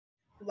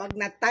Huwag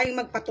na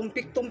tayong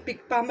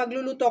magpatumpik-tumpik pa.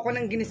 Magluluto ako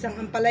ng ginisang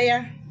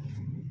ampalaya.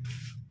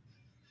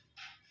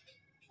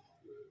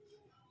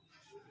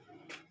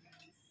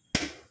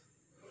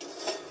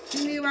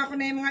 Hiniwa ko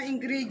na yung mga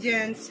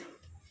ingredients.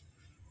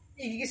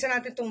 Igigisa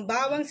natin itong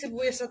bawang,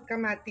 sibuyas at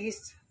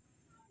kamatis.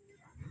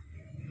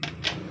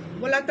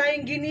 Wala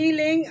tayong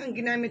giniling. Ang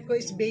ginamit ko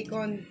is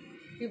bacon.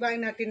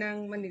 Hiwain natin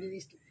ng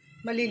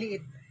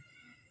maliliit.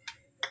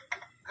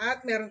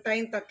 At meron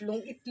tayong 3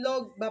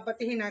 itlog.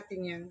 Babatihin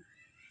natin yan.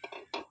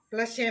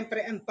 Plus,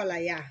 syempre,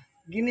 ampalaya.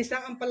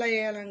 Ginisang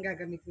ampalaya lang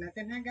gagamit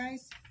natin, ha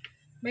guys?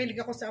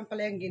 Mahilig ako sa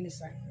ampalayang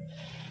ginisa.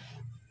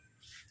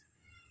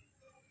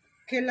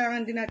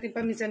 Kailangan din natin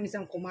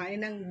paminsan-minsan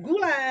kumain ng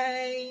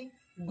gulay.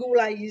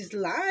 Gulay is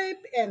life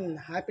and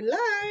happy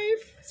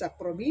life sa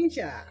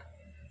probinsya.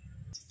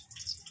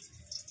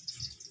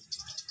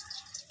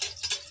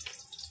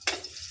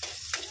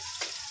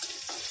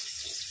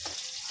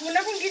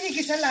 Wala kong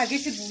ginigisa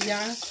lagi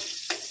sibuyas.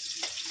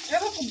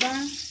 Ewan ko ba?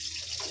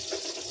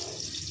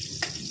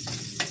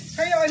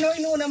 Kaya ano,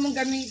 inuuna mong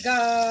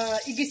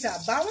igisa,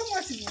 bawang o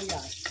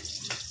sibuyas?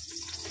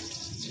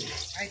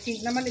 I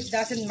think naman it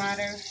doesn't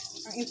matter.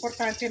 Ang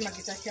importante,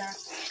 mag-isa siya.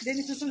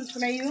 Then, isusunod ko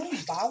na yung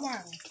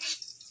bawang.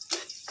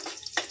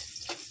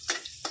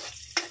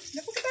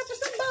 Pagkatapos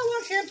ng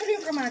bawang, syempre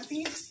yung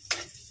kamatis.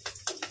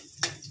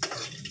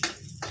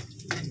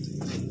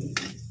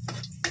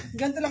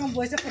 Ganito lang ang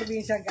buhay sa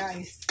probinsya,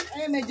 guys.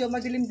 Ay, medyo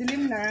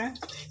madilim-dilim na.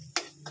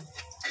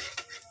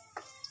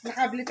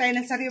 Nakabili tayo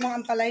ng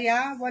sariwang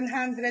ampalaya,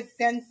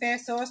 110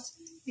 pesos,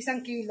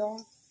 1 kilo.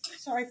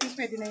 So, I think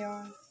pwede na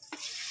yun.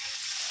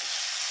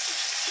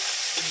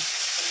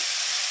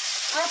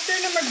 After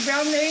na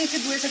mag-brown na yung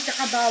sibuyas at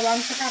saka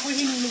bawang, saka ko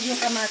hinulog yung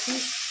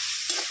kamatis.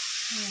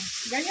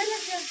 Ganyan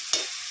lang yan.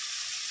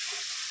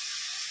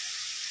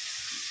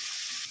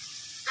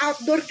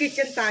 Outdoor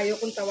kitchen tayo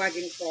kung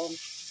tawagin ko.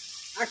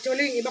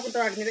 Actually, yung iba kung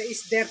tawagin nila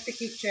is dirty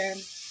kitchen.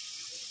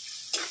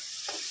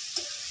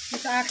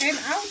 Sa akin,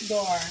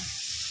 outdoor.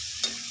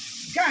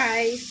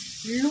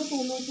 Guys,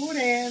 luto-luto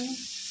rin.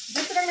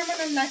 Dito lang naman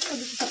ang last ko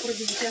dito sa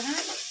probinsya, ha?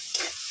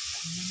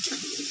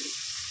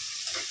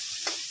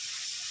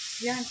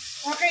 Yan.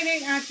 Okay na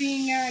yung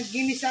ating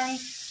ginisang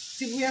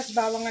sibuyas,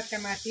 bawang at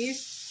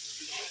kamatis.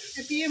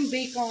 Ito yung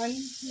bacon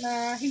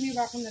na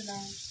hiniwa ko na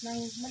lang ng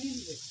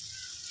maliliit.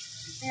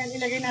 Ayan,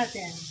 ilagay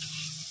natin.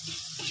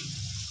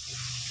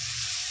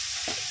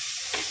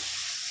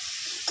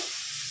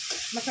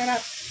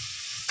 Masarap.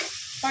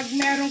 Pag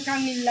meron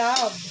kang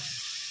love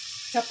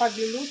sa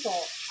pagluluto,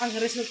 ang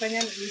resulta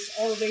niyan is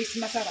always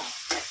masarap.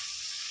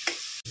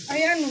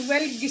 Ayan,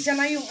 well, gisa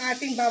na yung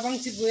ating bawang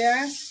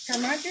sibuyas,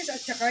 kamatis at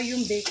saka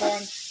yung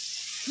bacon.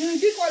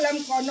 Hindi ko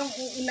alam kung anong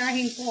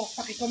uunahin ko.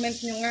 Pakicomment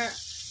nyo nga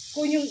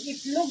kung yung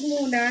itlog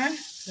muna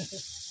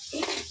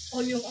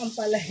o yung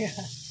ampalaya.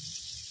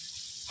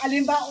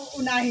 Alin ba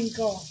uunahin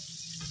ko?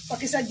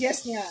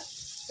 Pakisuggest nga.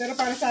 Pero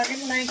para sa akin,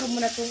 unahin ko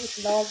muna itong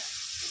itlog.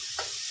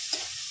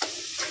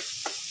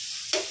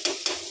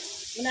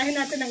 Unahin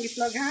natin ang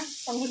itlog, ha?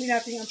 Panghuli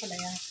natin yung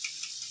ampalaya.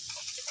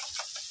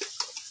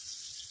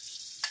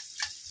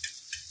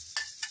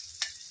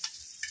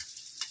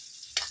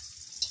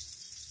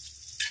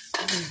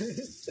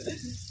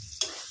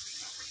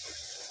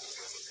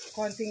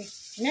 Konting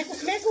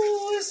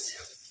mekos-mekos.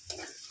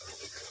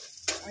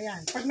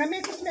 Ayan. Pag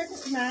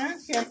na-mekos-mekos na,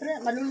 siyempre,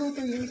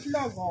 maluluto yung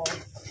itlog, oh.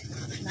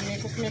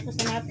 Na-mekos-mekos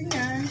na natin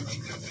yan.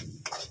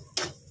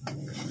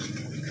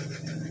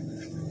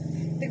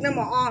 Tignan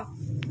mo, oh.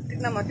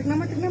 Tignan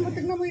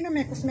mo yung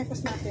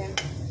na-mekos-mekos natin.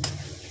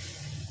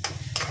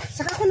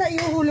 Saka ko na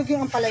iuhulog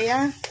yung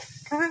ampalaya.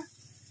 Ha?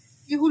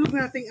 Ihulog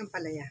natin yung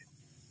ampalaya.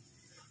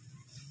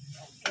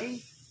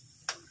 Okay.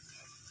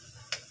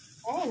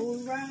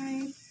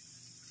 Alright.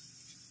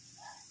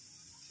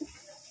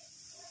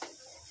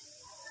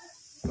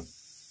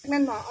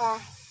 Tignan mo,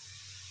 oh.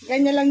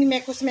 Ganyan lang yung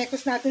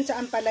mekos-mekos natin sa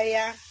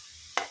ampalaya.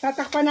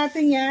 Tatakpan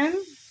natin yan.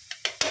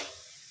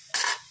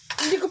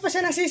 Hindi ko pa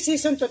siya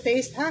nasi-season to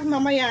taste, ha?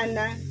 Mamaya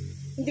na.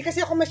 Hindi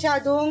kasi ako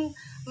masyadong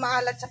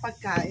maalat sa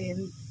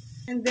pagkain.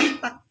 And then,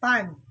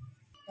 takpan.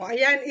 O,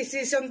 ayan,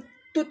 i-season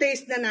to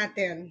taste na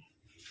natin.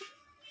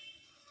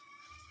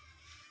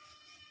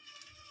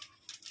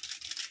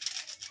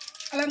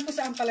 Alam ko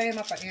sa ampalaya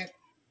mapait.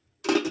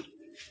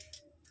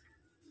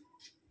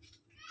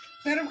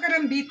 Meron ka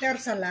ng bitter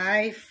sa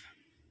life.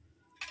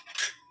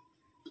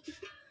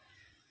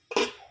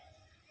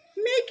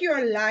 Make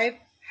your life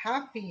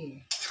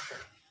happy.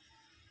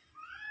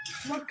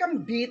 Huwag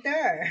kang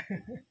bitter.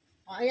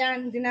 O,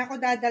 ayan, hindi na ako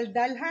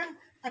dadaldal, ha?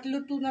 At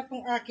luto na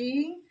itong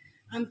aking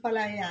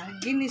ampalaya.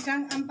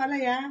 Ginisang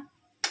ampalaya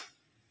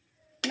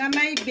na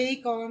may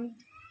bacon.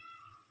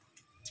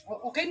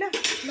 O, okay na.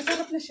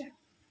 Masarap na siya.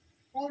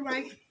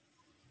 Alright.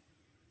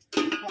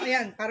 O,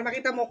 ayan. Para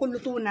makita mo kung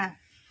luto na.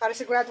 Para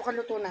sigurado kang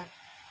luto na.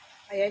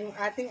 Ayan yung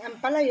ating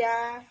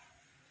ampalaya.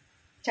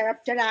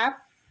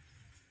 Charap-charap.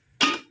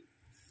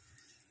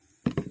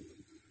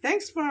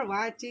 Thanks for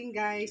watching,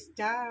 guys.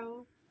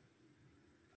 Ciao.